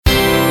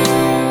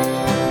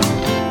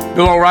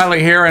Bill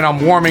O'Reilly here, and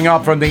I'm warming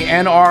up from the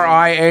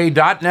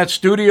NRIA.net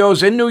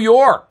studios in New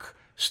York.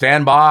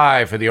 Stand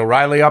by for the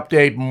O'Reilly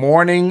Update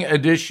Morning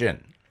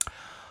Edition.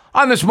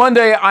 On this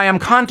Monday, I am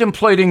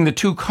contemplating the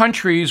two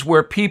countries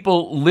where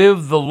people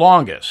live the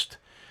longest,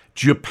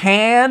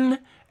 Japan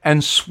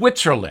and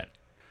Switzerland.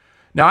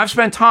 Now, I've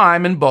spent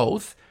time in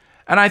both,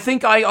 and I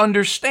think I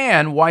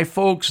understand why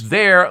folks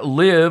there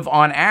live,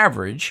 on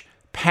average,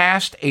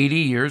 past 80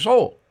 years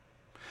old.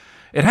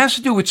 It has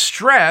to do with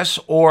stress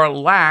or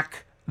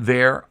lack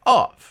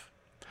thereof.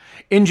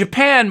 In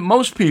Japan,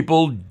 most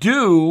people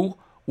do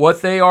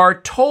what they are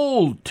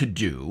told to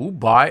do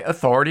by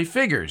authority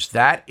figures.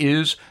 That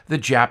is the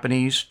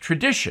Japanese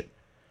tradition.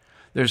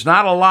 There's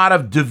not a lot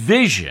of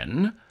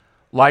division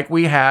like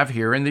we have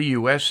here in the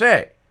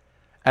USA.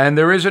 And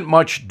there isn't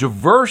much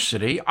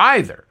diversity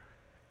either.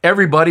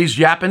 Everybody's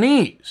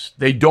Japanese.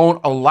 They don't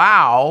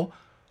allow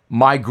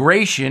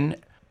migration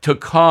to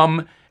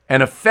come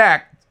and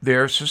affect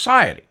their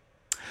society.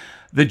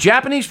 The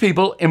Japanese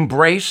people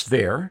embrace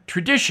their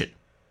tradition.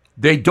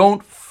 They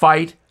don't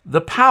fight the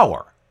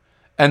power,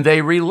 and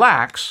they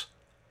relax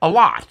a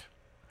lot.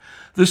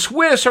 The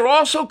Swiss are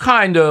also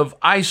kind of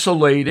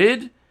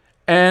isolated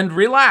and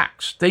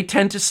relaxed. They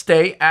tend to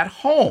stay at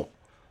home.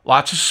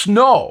 Lots of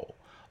snow,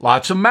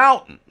 lots of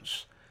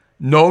mountains,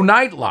 no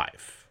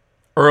nightlife,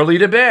 early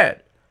to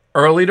bed,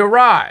 early to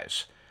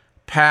rise,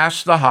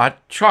 pass the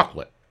hot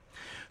chocolate.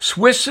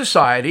 Swiss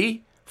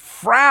society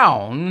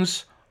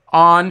frowns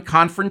on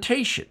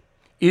confrontation.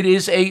 It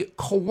is a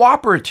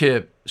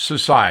cooperative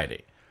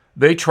society.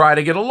 They try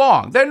to get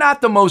along. They're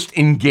not the most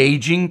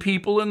engaging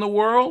people in the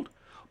world,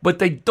 but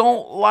they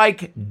don't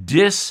like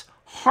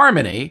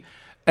disharmony,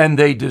 and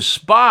they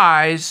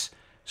despise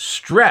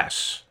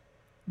stress.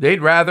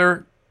 They'd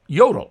rather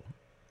yodel.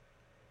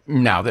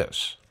 Now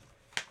this.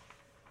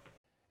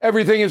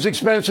 Everything is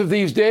expensive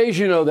these days,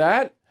 you know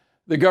that.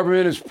 The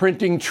government is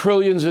printing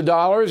trillions of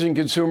dollars and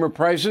consumer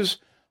prices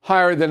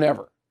higher than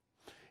ever.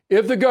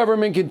 If the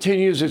government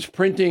continues its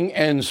printing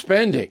and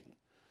spending,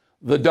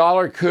 the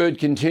dollar could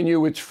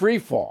continue its free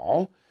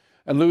fall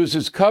and lose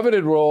its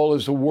coveted role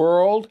as the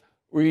world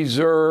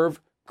reserve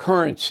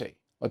currency.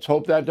 Let's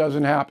hope that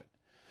doesn't happen.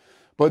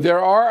 But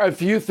there are a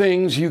few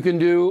things you can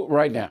do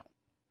right now.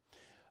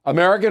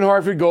 American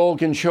Hartford Gold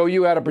can show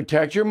you how to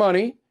protect your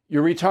money,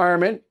 your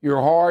retirement,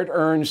 your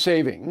hard-earned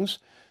savings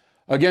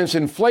against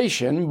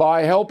inflation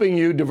by helping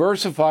you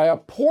diversify a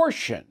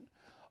portion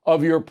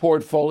of your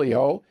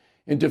portfolio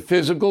into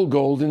physical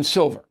gold and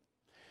silver.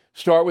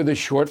 Start with a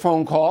short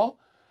phone call,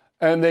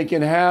 and they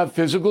can have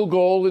physical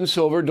gold and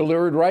silver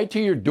delivered right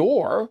to your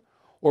door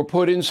or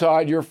put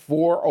inside your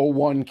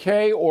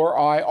 401k or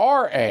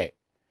IRA.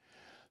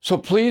 So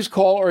please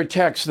call or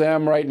text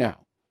them right now.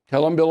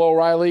 Tell them Bill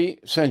O'Reilly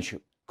sent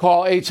you.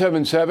 Call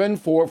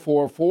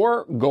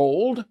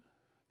 877-444-GOLD,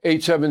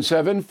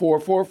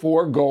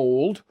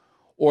 877-444-GOLD,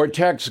 or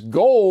text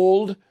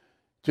GOLD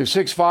to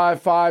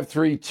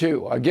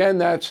 65532. Again,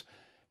 that's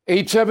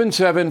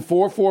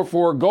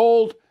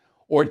 877-444-GOLD,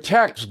 or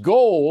text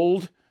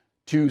GOLD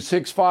to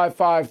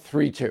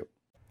 65532.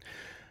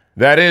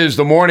 That is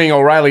the Morning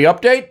O'Reilly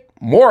Update.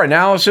 More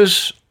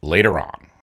analysis later on.